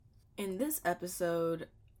In this episode,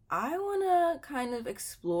 I want to kind of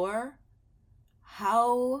explore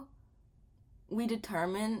how we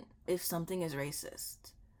determine if something is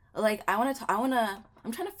racist. I'm trying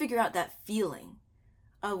to figure out that feeling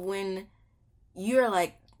of when you're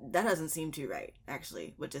like, that doesn't seem too right,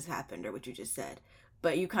 actually, what just happened or what you just said.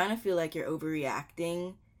 But you kind of feel like you're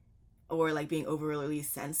overreacting or like being overly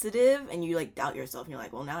sensitive and you like doubt yourself and you're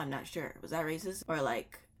like, well, now I'm not sure. Was that racist? Or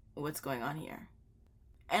like, what's going on here?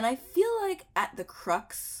 And I feel like at the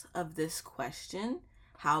crux of this question,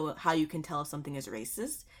 how you can tell if something is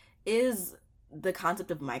racist, is the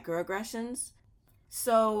concept of microaggressions.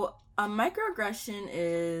 So a microaggression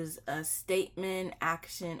is a statement,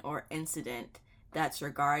 action, or incident that's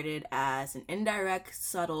regarded as an indirect,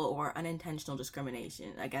 subtle, or unintentional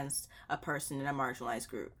discrimination against a person in a marginalized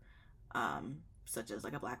group, such as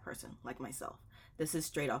like a black person, like myself. This is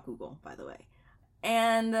straight off Google, by the way.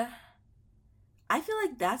 And I feel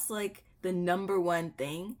like that's like the number one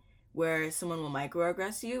thing where someone will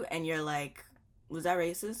microaggress you and you're like, was that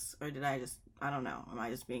racist? Or I don't know, am I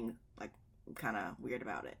just being like kind of weird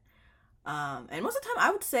about it? And most of the time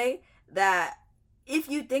I would say that if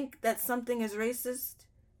you think that something is racist,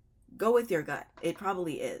 go with your gut. It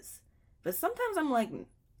probably is. But sometimes I'm like,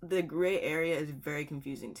 the gray area is very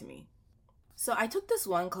confusing to me. So I took this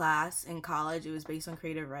one class in college. It was based on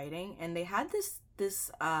creative writing. And they had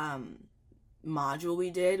this module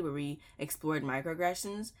we did where we explored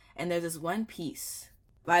microaggressions, and there's this one piece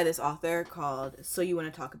by this author called So You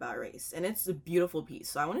Want to Talk About Race, and it's a beautiful piece.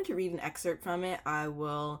 So I wanted to read an excerpt from it. I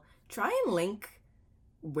will try and link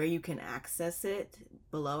where you can access it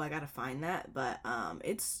below. I gotta find that, but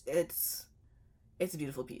it's a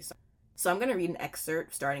beautiful piece. So I'm gonna read an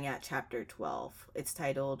excerpt starting at chapter 12. It's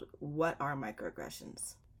titled, What Are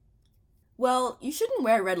Microaggressions? Well, you shouldn't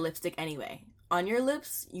wear red lipstick anyway. On your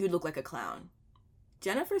lips, you'd look like a clown.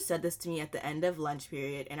 Jennifer said this to me at the end of lunch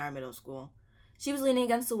period in our middle school. She was leaning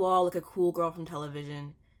against the wall like a cool girl from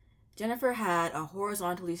television. Jennifer had a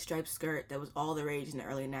horizontally striped skirt that was all the rage in the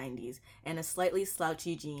early 90s, and a slightly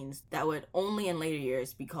slouchy jeans that would only in later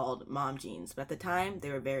years be called mom jeans, but at the time, they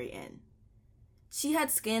were very in. She had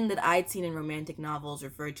skin that I'd seen in romantic novels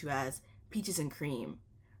referred to as peaches and cream.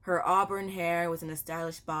 Her auburn hair was in a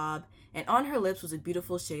stylish bob, and on her lips was a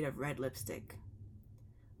beautiful shade of red lipstick.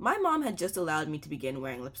 My mom had just allowed me to begin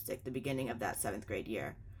wearing lipstick the beginning of that 7th grade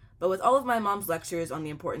year. But with all of my mom's lectures on the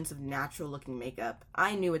importance of natural-looking makeup,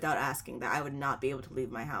 I knew without asking that I would not be able to leave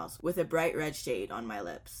my house with a bright red shade on my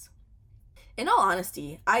lips. In all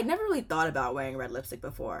honesty, I'd never really thought about wearing red lipstick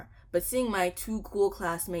before, but seeing my too cool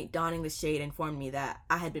classmate donning the shade informed me that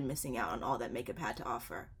I had been missing out on all that makeup had to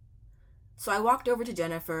offer. So I walked over to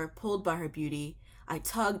Jennifer, pulled by her beauty. I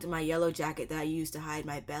tugged my yellow jacket that I used to hide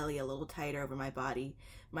my belly a little tighter over my body.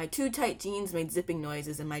 My too tight jeans made zipping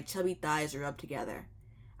noises and my chubby thighs were rubbed together.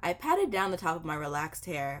 I patted down the top of my relaxed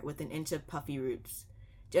hair with an inch of puffy roots.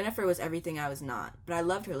 Jennifer was everything I was not, but I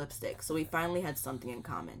loved her lipstick, so we finally had something in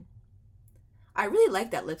common. I really like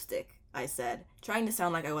that lipstick, I said, trying to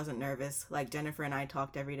sound like I wasn't nervous, like Jennifer and I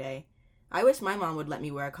talked every day. I wish my mom would let me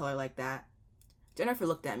wear a color like that. Jennifer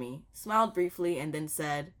looked at me, smiled briefly, and then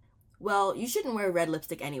said, well, you shouldn't wear red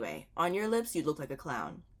lipstick anyway. On your lips, you'd look like a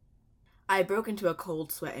clown. I broke into a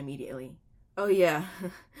cold sweat immediately. Oh yeah,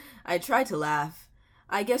 I tried to laugh.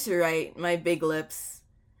 I guess you're right, my big lips.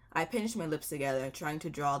 I pinched my lips together, trying to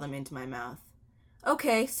draw them into my mouth.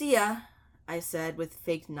 Okay, see ya, I said with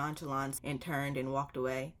fake nonchalance and turned and walked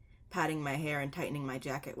away, patting my hair and tightening my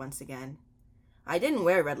jacket once again. I didn't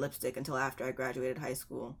wear red lipstick until after I graduated high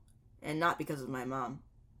school, and not because of my mom.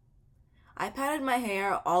 I patted my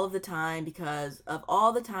hair all of the time because of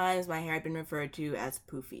all the times my hair had been referred to as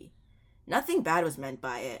poofy. Nothing bad was meant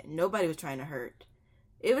by it. Nobody was trying to hurt.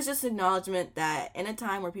 It was just an acknowledgement that in a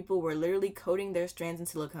time where people were literally coating their strands in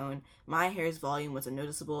silicone, my hair's volume was a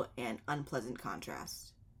noticeable and unpleasant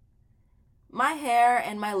contrast. My hair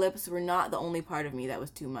and my lips were not the only part of me that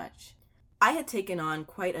was too much. I had taken on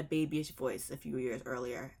quite a babyish voice a few years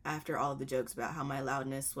earlier, after all of the jokes about how my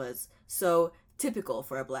loudness was so typical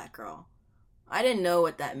for a black girl. I didn't know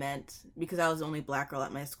what that meant, because I was the only black girl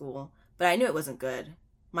at my school, but I knew it wasn't good.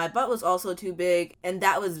 My butt was also too big, and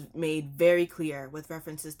that was made very clear with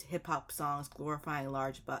references to hip-hop songs glorifying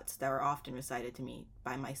large butts that were often recited to me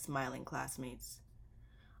by my smiling classmates.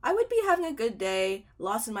 I would be having a good day,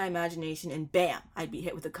 lost in my imagination, and bam, I'd be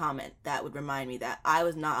hit with a comment that would remind me that I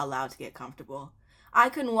was not allowed to get comfortable. I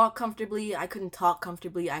couldn't walk comfortably, I couldn't talk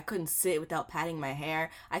comfortably, I couldn't sit without patting my hair,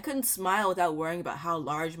 I couldn't smile without worrying about how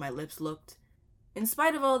large my lips looked. In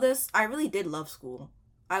spite of all this, I really did love school.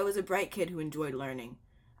 I was a bright kid who enjoyed learning.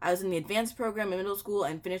 I was in the advanced program in middle school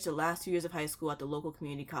and finished the last 2 years of high school at the local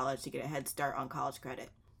community college to get a head start on college credit.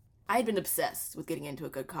 I had been obsessed with getting into a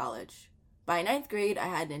good college. By ninth grade, I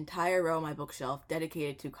had an entire row on my bookshelf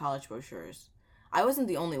dedicated to college brochures. I wasn't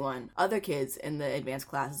the only one. Other kids in the advanced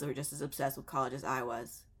classes were just as obsessed with college as I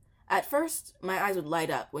was. At first, my eyes would light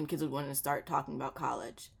up when kids would want to start talking about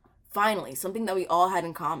college. Finally, something that we all had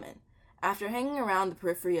in common. After hanging around the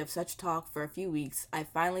periphery of such talk for a few weeks, I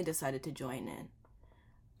finally decided to join in.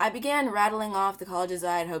 I began rattling off the colleges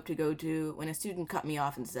I had hoped to go to when a student cut me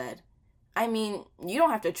off and said, "I mean, you don't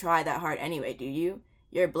have to try that hard anyway, do you?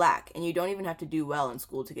 You're black, and you don't even have to do well in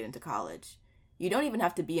school to get into college. You don't even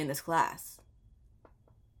have to be in this class."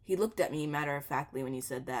 He looked at me matter-of-factly when he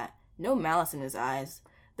said that, no malice in his eyes.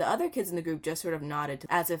 The other kids in the group just sort of nodded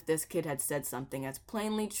as if this kid had said something as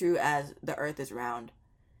plainly true as the earth is round.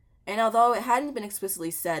 And although it hadn't been explicitly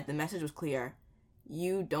said, the message was clear.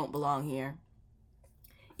 You don't belong here.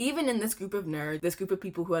 Even in this group of nerds, this group of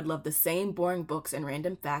people who had loved the same boring books and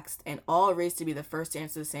random facts and all raced to be the first to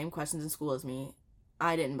answer the same questions in school as me,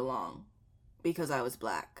 I didn't belong. Because I was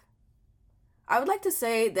black. I would like to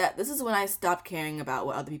say that this is when I stopped caring about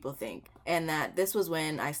what other people think, and that this was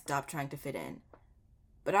when I stopped trying to fit in.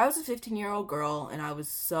 But I was a 15-year-old girl, and I was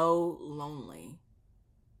so lonely.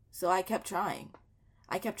 So I kept trying.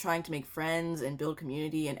 I kept trying to make friends and build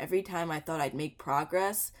community, and every time I thought I'd make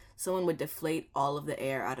progress, someone would deflate all of the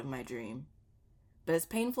air out of my dream. But as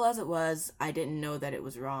painful as it was, I didn't know that it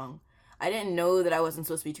was wrong. I didn't know that I wasn't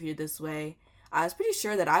supposed to be treated this way. I was pretty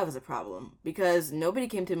sure that I was a problem, because nobody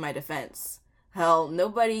came to my defense. Hell,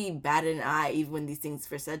 nobody batted an eye even when these things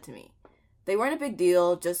were said to me. They weren't a big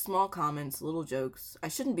deal, just small comments, little jokes. I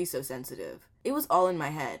shouldn't be so sensitive. It was all in my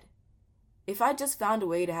head. If I just found a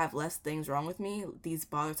way to have less things wrong with me, these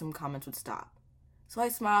bothersome comments would stop. So I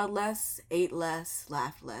smiled less, ate less,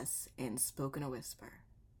 laughed less, and spoke in a whisper.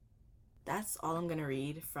 That's all I'm gonna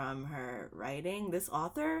read from her writing. This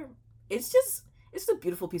author, it's a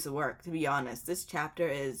beautiful piece of work, to be honest. This chapter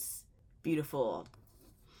is beautiful.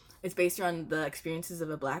 It's based on the experiences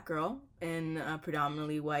of a black girl in a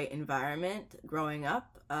predominantly white environment growing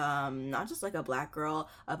up. Not just like a black girl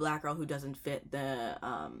who doesn't fit the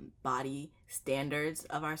body standards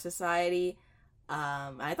of our society.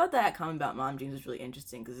 I thought that comment about mom jeans was really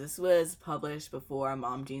interesting because this was published before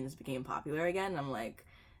mom jeans became popular again. I'm like,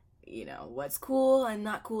 what's cool and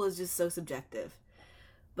not cool is just so subjective.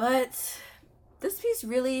 But this piece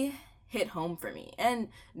really hit home for me, and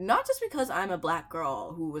not just because I'm a black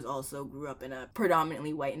girl who grew up in a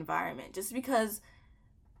predominantly white environment, just because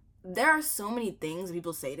there are so many things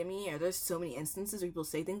people say to me, or there's so many instances where people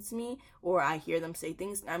say things to me, or I hear them say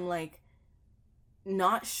things, and I'm like,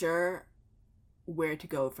 not sure where to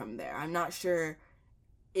go from there. I'm not sure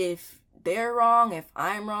if they're wrong, if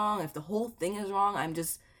I'm wrong, if the whole thing is wrong. I'm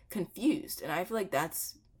just confused, and I feel like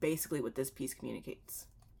that's basically what this piece communicates.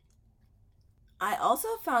 I also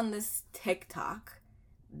found this TikTok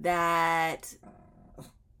that,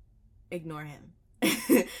 ignore him,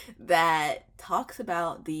 that talks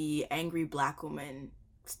about the angry black woman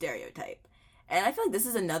stereotype. And I feel like this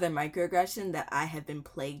is another microaggression that I have been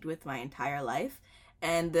plagued with my entire life.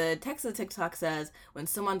 And the text of the TikTok says, when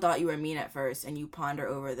someone thought you were mean at first and you ponder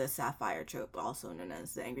over the sapphire trope, also known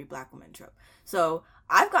as the angry black woman trope. So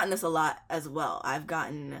I've gotten this a lot as well. I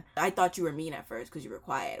thought you were mean at first because you were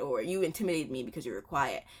quiet, or you intimidated me because you were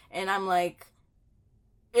quiet. And I'm like,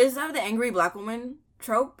 is that the angry black woman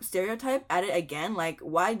trope stereotype at it again? Like,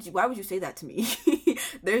 why would you say that to me?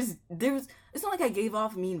 it's not like I gave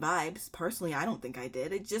off mean vibes. Personally, I don't think I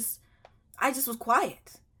did. I just was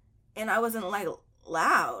quiet. And I wasn't like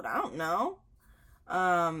loud. I don't know.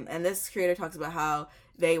 And this creator talks about how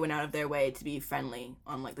they went out of their way to be friendly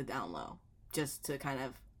on like the down low, just to kind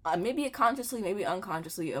of maybe consciously, maybe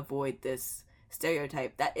unconsciously avoid this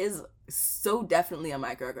stereotype that is so definitely a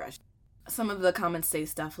microaggression. Some of the comments say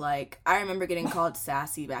stuff like, I remember getting called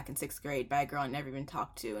sassy back in 6th grade by a girl I never even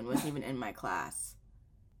talked to and wasn't even in my class.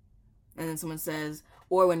 And then someone says,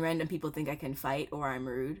 or when random people think I can fight or I'm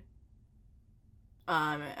rude.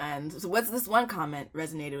 And so this one comment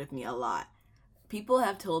resonated with me a lot. People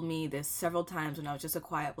have told me this several times when I was just a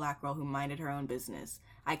quiet black girl who minded her own business.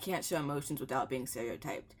 I can't show emotions without being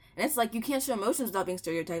stereotyped. And it's like, you can't show emotions without being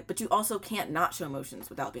stereotyped, but you also can't not show emotions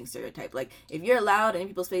without being stereotyped. Like, if you're loud and in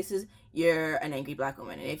people's faces, you're an angry black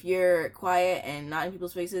woman. And if you're quiet and not in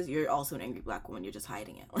people's faces, you're also an angry black woman. You're just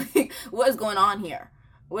hiding it. Like, what is going on here?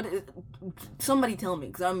 Somebody tell me,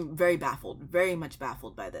 because I'm very baffled, very much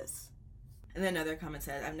baffled by this. And then another comment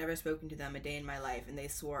says, I've never spoken to them a day in my life, and they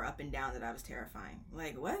swore up and down that I was terrifying.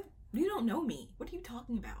 Like, what? You don't know me. What are you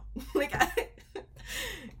talking about?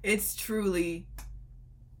 It's truly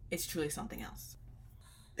it's truly something else.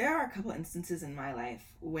 There are a couple instances in my life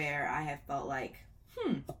where I have felt like,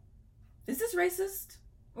 is this racist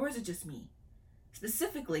or is it just me?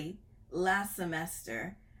 Specifically, last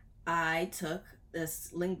semester, I took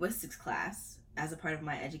this linguistics class as a part of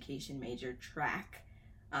my education major track.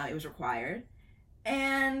 It was required.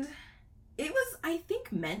 And it was, I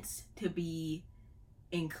think, meant to be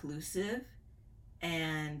inclusive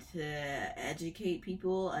and to educate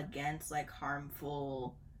people against like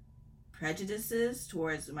harmful prejudices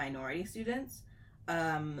towards minority students.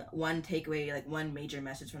 One takeaway, like one major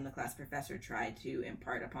message from the class professor tried to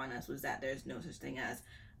impart upon us was that there's no such thing as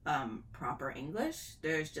proper English.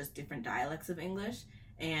 There's just different dialects of English,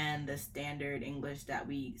 and the standard English that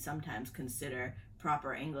we sometimes consider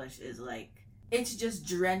proper English is like, it's just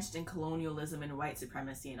drenched in colonialism and white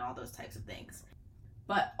supremacy and all those types of things.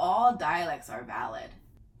 But all dialects are valid.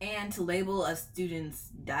 And to label a student's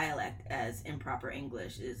dialect as improper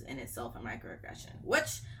English is in itself a microaggression,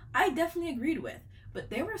 which I definitely agreed with. But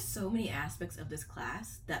there were so many aspects of this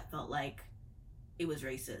class that felt like it was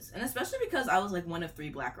racist. And especially because I was like one of 3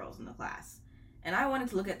 black girls in the class. And I wanted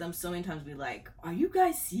to look at them so many times and be like, are you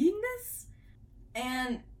guys seeing this?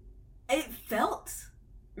 And it felt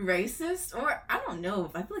racist, or I don't know,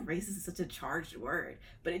 I feel like racist is such a charged word,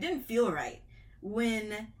 but it didn't feel right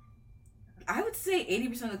when I would say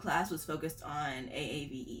 80% of the class was focused on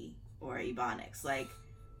AAVE or Ebonics. Like,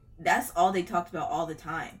 that's all they talked about all the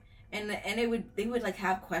time. And they would like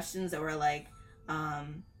have questions that were like,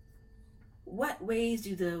 what ways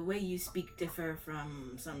do the way you speak differ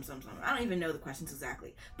from some. I don't even know the questions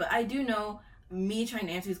exactly, but I do know me trying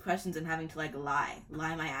to answer these questions and having to like lie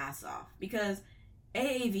my ass off, because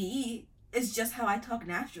AAVE is just how I talk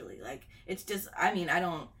naturally. Like, it's just, I mean,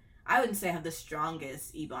 I wouldn't say I have the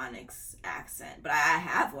strongest Ebonics accent, but I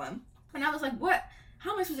have one. And I was like, what?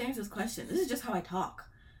 How am I supposed to answer this question? This is just how I talk.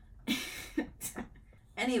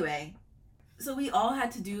 Anyway, so we all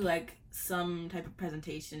had to do like some type of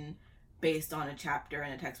presentation based on a chapter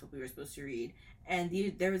in a textbook we were supposed to read. And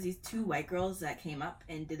there was these 2 white girls that came up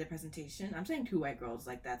and did the presentation. I'm saying 2 white girls,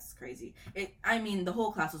 like that's crazy. The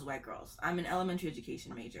whole class was white girls. I'm an elementary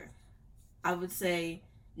education major. I would say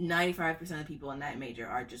 95% of the people in that major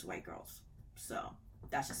are just white girls. So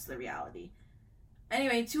that's just the reality.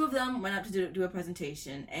 Anyway, 2 of them went up to do a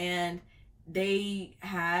presentation, and they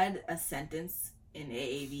had a sentence in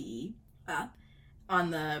AAVE up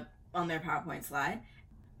on their PowerPoint slide.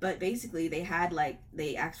 But basically, they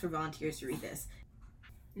asked for volunteers to read this.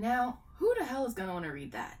 Now, who the hell is going to want to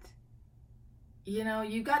read that? You know,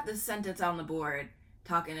 you got this sentence on the board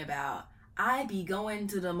talking about, I be going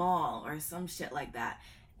to the mall, or some shit like that.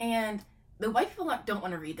 And the white people don't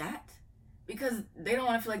want to read that because they don't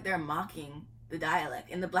want to feel like they're mocking the dialect.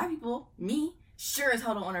 And the black people, me, sure as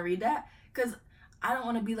hell don't want to read that, because I don't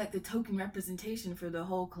want to be like the token representation for the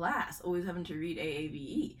whole class, always having to read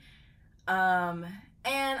AAVE.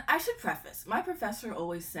 And I should preface, my professor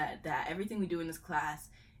always said that everything we do in this class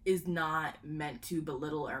is not meant to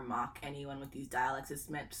belittle or mock anyone with these dialects. It's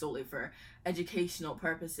meant solely for educational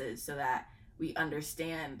purposes so that we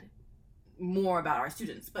understand more about our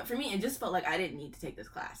students. But for me, it just felt like I didn't need to take this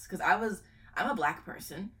class because I'm a black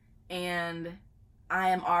person, and I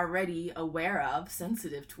am already aware of,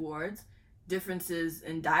 sensitive towards differences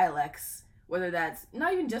in dialects, whether that's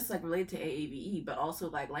not even just like related to AAVE, but also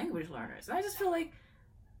like language learners. And I just feel like,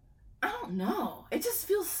 I don't know, it just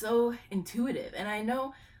feels so intuitive. And I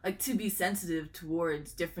know like to be sensitive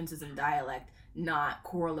towards differences in dialect not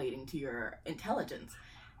correlating to your intelligence.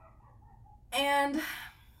 And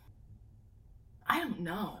I don't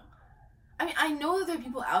know. I mean, I know that there are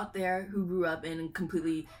people out there who grew up in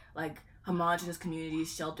completely like homogenous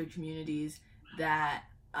communities, sheltered communities that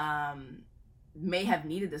may have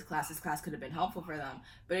needed this class. This class could have been helpful for them,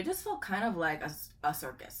 but it just felt kind of like a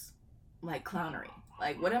circus, like clownery.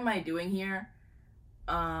 Like, what am I doing here?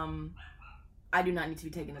 I do not need to be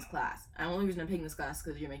taking this class. And the only reason I'm taking this class is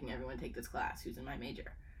because you're making everyone take this class who's in my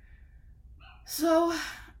major. So,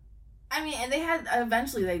 I mean, and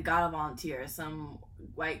eventually they got a volunteer. Some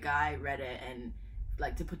white guy read it and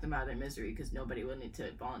like to put them out of their misery because nobody would need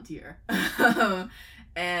to volunteer. And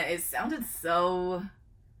it sounded so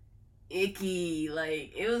icky.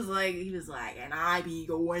 Like, it was like, he was like, and I be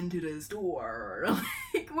going to the store,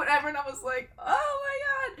 like whatever. And I was like, oh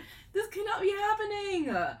my god, this cannot be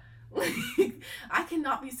happening. Like, I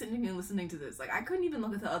cannot be sitting and listening to this. Like, I couldn't even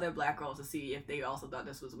look at the other black girls to see if they also thought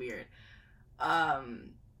this was weird.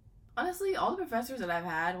 Honestly, all the professors that I've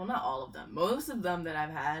had, well, not all of them, most of them that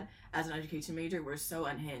I've had as an education major were so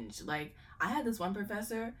unhinged. Like, I had this one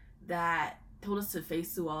professor that told us to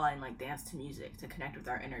face the wall and like dance to music to connect with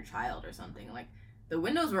our inner child or something. Like, The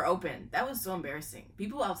windows were open. That was so embarrassing.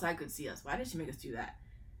 People outside could see us. Why did she make us do that?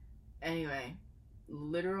 Anyway,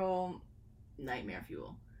 literal nightmare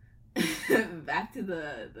fuel. Back to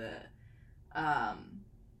the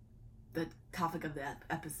topic of the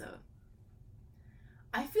episode.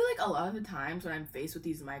 I feel like a lot of the times when I'm faced with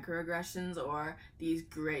these microaggressions or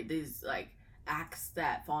these like acts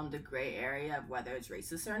that fall into the gray area of whether it's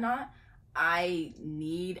racist or not, I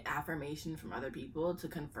need affirmation from other people to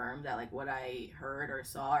confirm that like what I heard or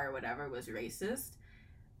saw or whatever was racist.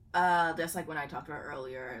 Just like when I talked about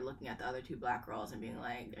earlier, looking at the other two black girls and being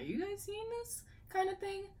like, are you guys seeing this kind of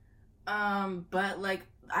thing? But like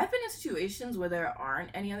I've been in situations where there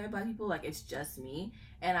aren't any other black people, like it's just me,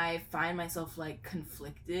 and I find myself like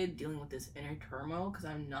conflicted dealing with this inner turmoil because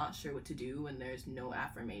I'm not sure what to do when there's no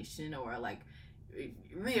affirmation or like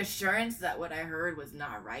reassurance that what I heard was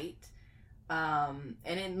not right. And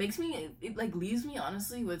it makes me, it like leaves me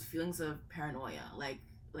honestly with feelings of paranoia, like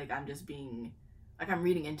I'm just being, like I'm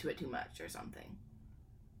reading into it too much or something.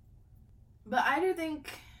 But I do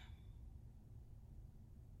think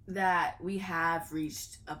that we have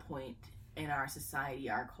reached a point in our society,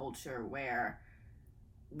 our culture, where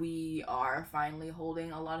we are finally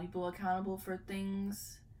holding a lot of people accountable for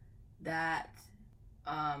things that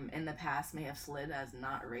in the past may have slid as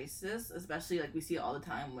not racist, especially like we see it all the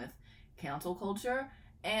time with cancel culture,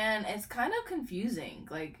 and it's kind of confusing.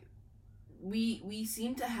 Like we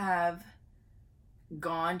seem to have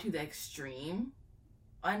gone to the extreme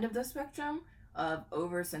end of the spectrum of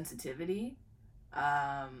oversensitivity.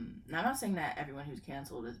 I'm not saying that everyone who's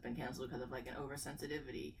canceled has been canceled because of like an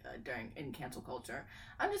oversensitivity in cancel culture.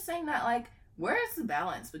 I'm just saying that like where is the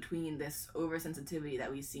balance between this oversensitivity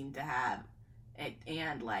that we seem to have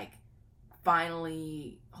and like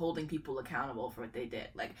finally holding people accountable for what they did.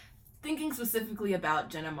 Like thinking specifically about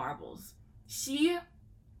Jenna Marbles.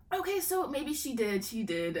 So maybe she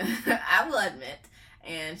did I will admit,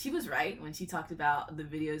 and she was right when she talked about the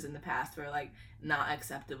videos in the past were like not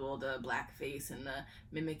acceptable. The blackface and the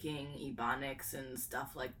mimicking ebonics and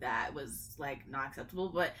stuff like that was like not acceptable,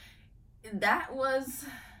 but that was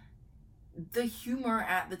the humor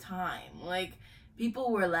at the time. Like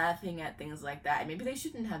people were laughing at things like that. Maybe they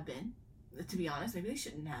shouldn't have been, to be honest. Maybe they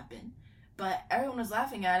shouldn't have been, but everyone was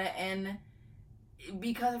laughing at it, and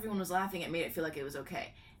because everyone was laughing, it made it feel like it was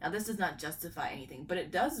okay. Now, this does not justify anything, but it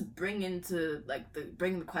does bring into like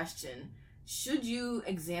bring the question: should you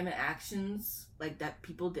examine actions like that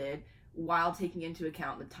people did while taking into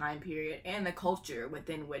account the time period and the culture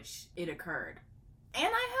within which it occurred? And I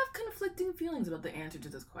have conflicting feelings about the answer to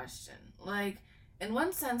this question. Like, in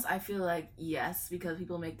one sense, I feel like yes, because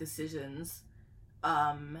people make decisions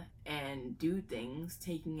and do things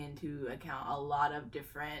taking into account a lot of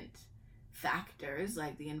different factors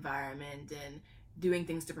like the environment and doing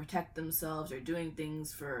things to protect themselves or doing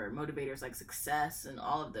things for motivators like success and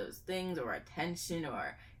all of those things, or attention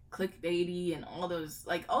or clickbaity, and all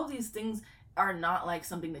these things are not like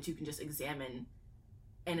something that you can just examine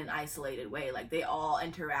in an isolated way. Like they all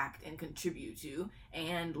interact and contribute to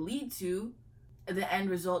and lead to the end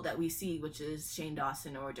result that we see, which is Shane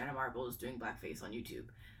Dawson or Jenna Marbles doing blackface on YouTube.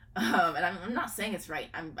 And I'm not saying it's right.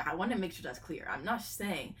 I want to make sure that's clear. I'm not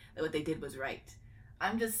saying that what they did was right.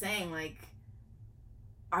 I'm just saying, like,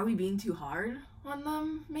 are we being too hard on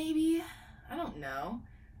them? Maybe. I don't know.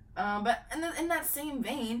 But in that same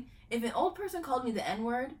vein, if an old person called me the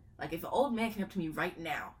N-word, like if an old man came up to me right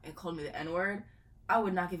now and called me the N-word, I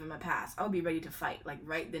would not give him a pass. I would be ready to fight, like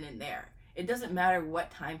right then and there. It doesn't matter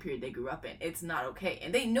what time period they grew up in. It's not okay.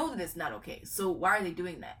 And they know that it's not okay. So why are they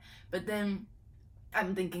doing that? But then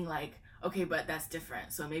I'm thinking like, okay, but that's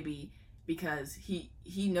different. So maybe because he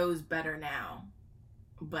knows better now,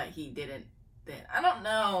 but he didn't then. I don't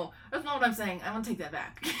know. That's not what I'm saying. I want to take that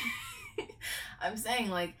back. I'm saying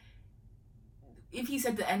like, if he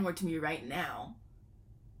said the N-word to me right now,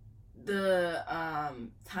 the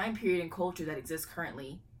time period and culture that exists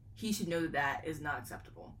currently, he should know that is not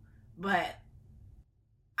acceptable. But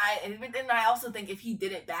then I also think if he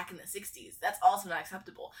did it back in the 60s, that's also not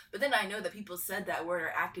acceptable. But then I know that people said that word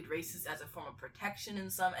or acted racist as a form of protection in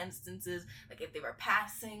some instances, like if they were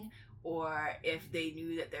passing, or if they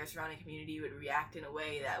knew that their surrounding community would react in a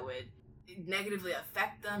way that would negatively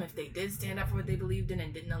affect them if they did stand up for what they believed in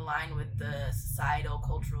and didn't align with the societal,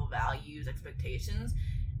 cultural values, expectations.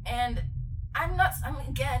 And I'm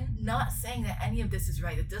again not saying that any of this is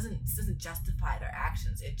right. This doesn't justify their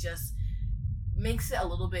actions. It just makes it a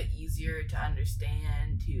little bit easier to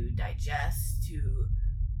understand, to digest, to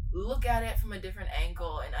look at it from a different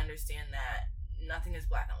angle and understand that nothing is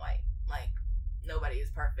black and white. Like, nobody is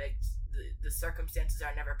perfect. The circumstances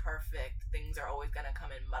are never perfect. Things are always going to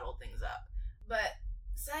come and muddle things up. But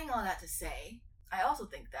saying all that to say, I also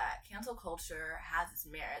think that cancel culture has its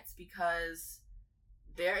merits because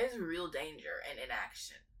there is real danger in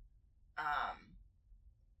inaction. Um,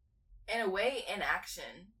 in a way,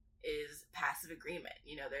 inaction is passive agreement.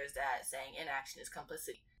 There's that saying, inaction is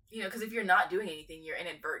complicity. Because if you're not doing anything, you're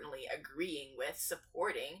inadvertently agreeing with,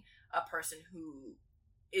 supporting a person who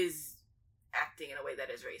is acting in a way that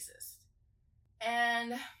is racist.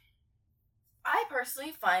 And I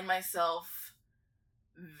personally find myself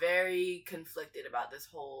very conflicted about this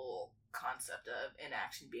whole concept of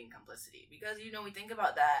inaction being complicity, because we think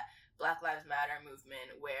about that Black Lives Matter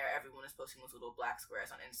movement where everyone is posting those little black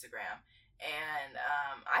squares on Instagram, and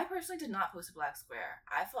I personally did not post a black square.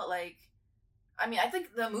 I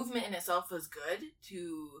think the movement in itself was good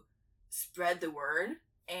to spread the word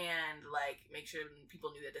and make sure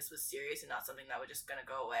people knew that this was serious and not something that was just gonna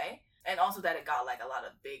go away, and also that it got a lot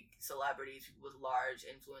of big celebrities, people with large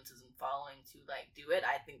influences and following to do it.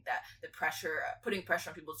 I think that putting pressure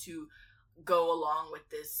on people to go along with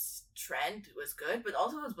this trend was good, but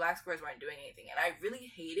also those black squares weren't doing anything, and I really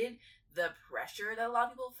hated the pressure that a lot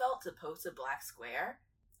of people felt to post a black square,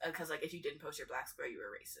 because if you didn't post your black square, you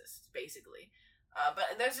were racist, basically.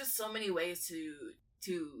 But there's just so many ways to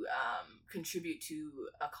contribute to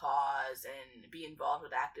a cause and be involved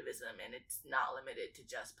with activism, and it's not limited to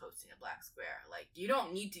just posting a black square. You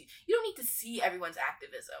don't need to see everyone's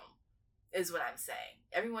activism, is what I'm saying.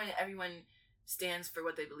 Everyone stands for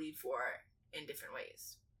what they believe for in different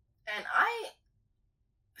ways. And I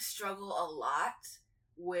struggle a lot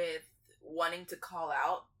with wanting to call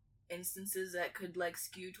out instances that could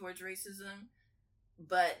skew towards racism,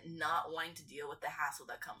 but not wanting to deal with the hassle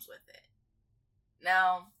that comes with it.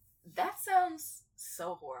 Now, that sounds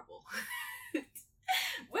so horrible.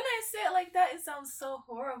 When I say it like that, it sounds so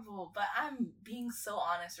horrible, but I'm being so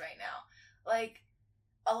honest right now.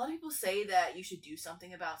 A lot of people say that you should do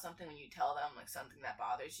something about something when you tell them something that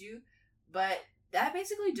bothers you, but that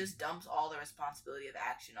basically just dumps all the responsibility of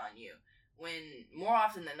action on you, when more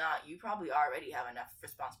often than not, you probably already have enough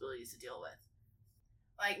responsibilities to deal with.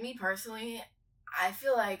 Me personally, I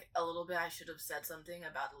feel a little bit I should have said something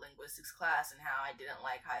about the linguistics class and how I didn't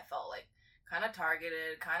like how I felt kind of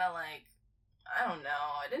targeted, kind of I don't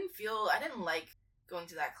know. I didn't like going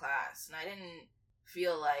to that class, and I didn't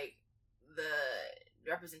feel the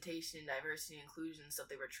representation, diversity, inclusion stuff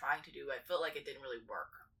they were trying to do, I felt it didn't really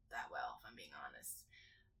work that well, if I'm being honest.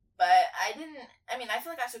 But I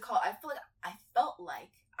felt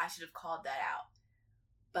like I should have called that out.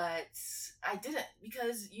 But I didn't,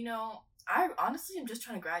 because, I honestly am just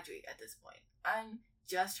trying to graduate at this point. I'm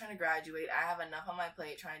just trying to graduate. I have enough on my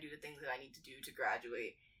plate trying to do the things that I need to do to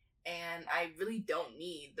graduate. And I really don't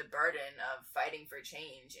need the burden of fighting for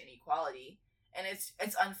change and equality. And it's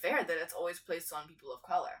unfair that it's always placed on people of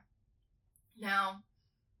color. Now,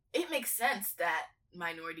 it makes sense that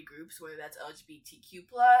minority groups, whether that's LGBTQ+,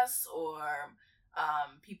 or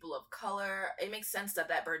people of color, it makes sense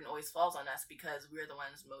that burden always falls on us because we're the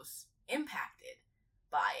ones most impacted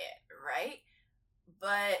by it, right?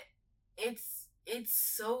 But it's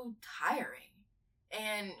so tiring.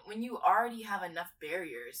 And when you already have enough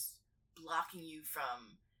barriers blocking you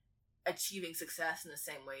from achieving success in the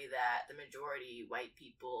same way that the majority white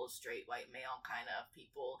people, straight white male kind of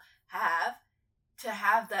people have, to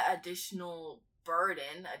have that additional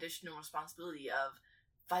burden, additional responsibility of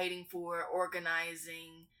fighting for,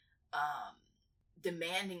 organizing,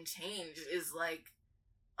 demanding change is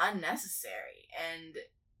unnecessary and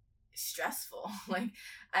stressful.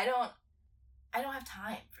 I don't have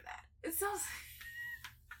time for that. It sounds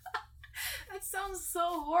that sounds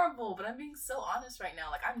so horrible, but I'm being so honest right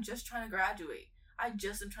now. I'm just trying to graduate. I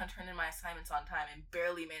just am trying to turn in my assignments on time and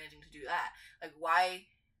barely managing to do that. Why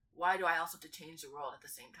do I also have to change the world at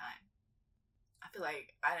the same time? I feel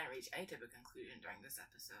like I didn't reach any type of conclusion during this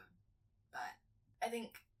episode. But I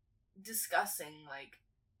think discussing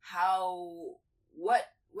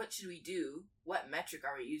what should we do? What metric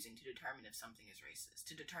are we using to determine if something is racist?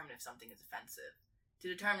 To determine if something is offensive?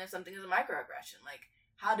 To determine if something is a microaggression?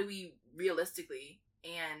 How do we realistically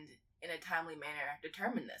and in a timely manner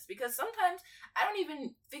determine this? Because sometimes I don't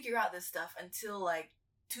even figure out this stuff until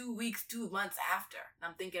 2 weeks, 2 months after. And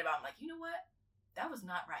I'm thinking about, you know what? That was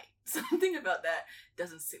not right. Something about that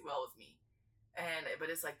doesn't sit well with me. But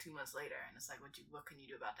it's 2 months later, and it's what can you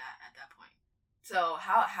do about that at that point? So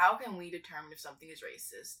how can we determine if something is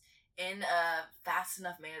racist in a fast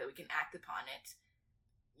enough manner that we can act upon it,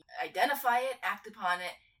 identify it, act upon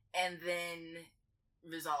it, and then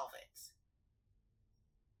resolve it?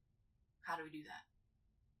 How do we do that?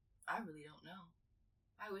 I really don't know.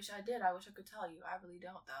 I wish I did. I wish I could tell you. I really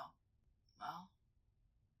don't, though. Well,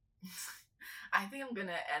 I think I'm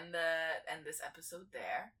gonna end this episode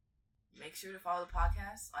there. Make sure to follow the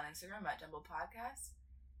podcast on Instagram at Jumbo Podcast.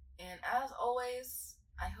 And as always,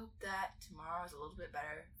 I hope that tomorrow is a little bit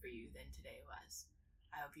better for you than today was.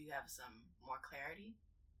 I hope you have some more clarity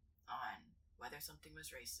on whether something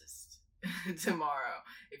was racist tomorrow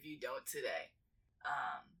if you don't today.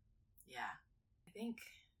 Yeah. I think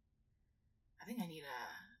I need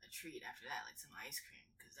a treat after that, like some ice cream,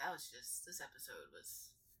 because that was just, this episode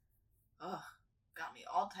was, got me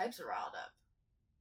all types of riled up.